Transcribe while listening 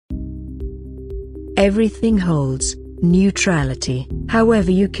Everything holds neutrality.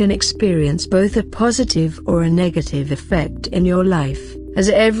 However, you can experience both a positive or a negative effect in your life, as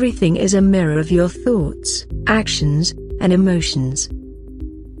everything is a mirror of your thoughts, actions, and emotions.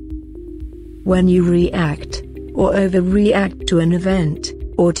 When you react, or overreact to an event,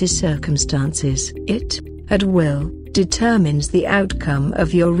 or to circumstances, it, at will, determines the outcome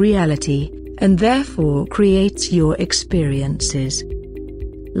of your reality, and therefore creates your experiences.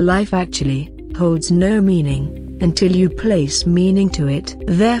 Life actually holds no meaning until you place meaning to it.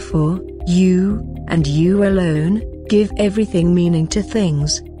 Therefore, you, and you alone, give everything meaning to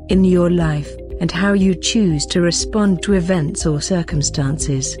things in your life, and how you choose to respond to events or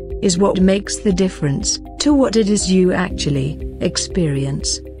circumstances is what makes the difference to what it is you actually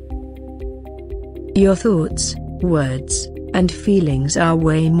experience. Your thoughts, words, and feelings are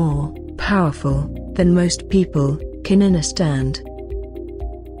way more powerful than most people can understand.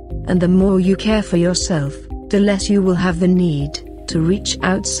 And the more you care for yourself, the less you will have the need to reach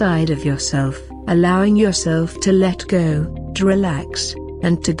outside of yourself, allowing yourself to let go, to relax,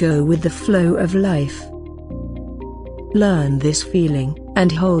 and to go with the flow of life. Learn this feeling,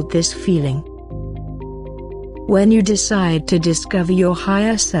 and hold this feeling. When you decide to discover your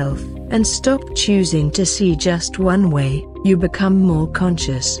higher self, and stop choosing to see just one way, you become more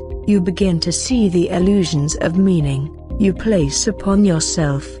conscious. You begin to see the illusions of meaning you place upon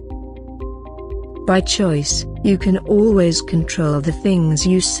yourself. By choice, you can always control the things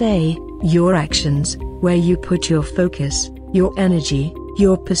you say, your actions, where you put your focus, your energy,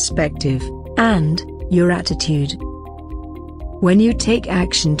 your perspective, and your attitude. When you take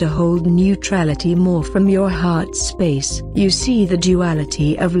action to hold neutrality more from your heart space, you see the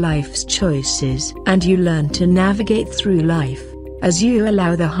duality of life's choices, and you learn to navigate through life as you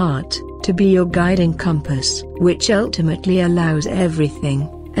allow the heart to be your guiding compass, which ultimately allows everything,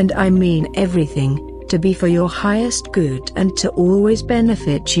 and I mean everything, to be for your highest good and to always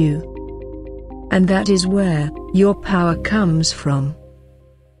benefit you. And that is where your power comes from.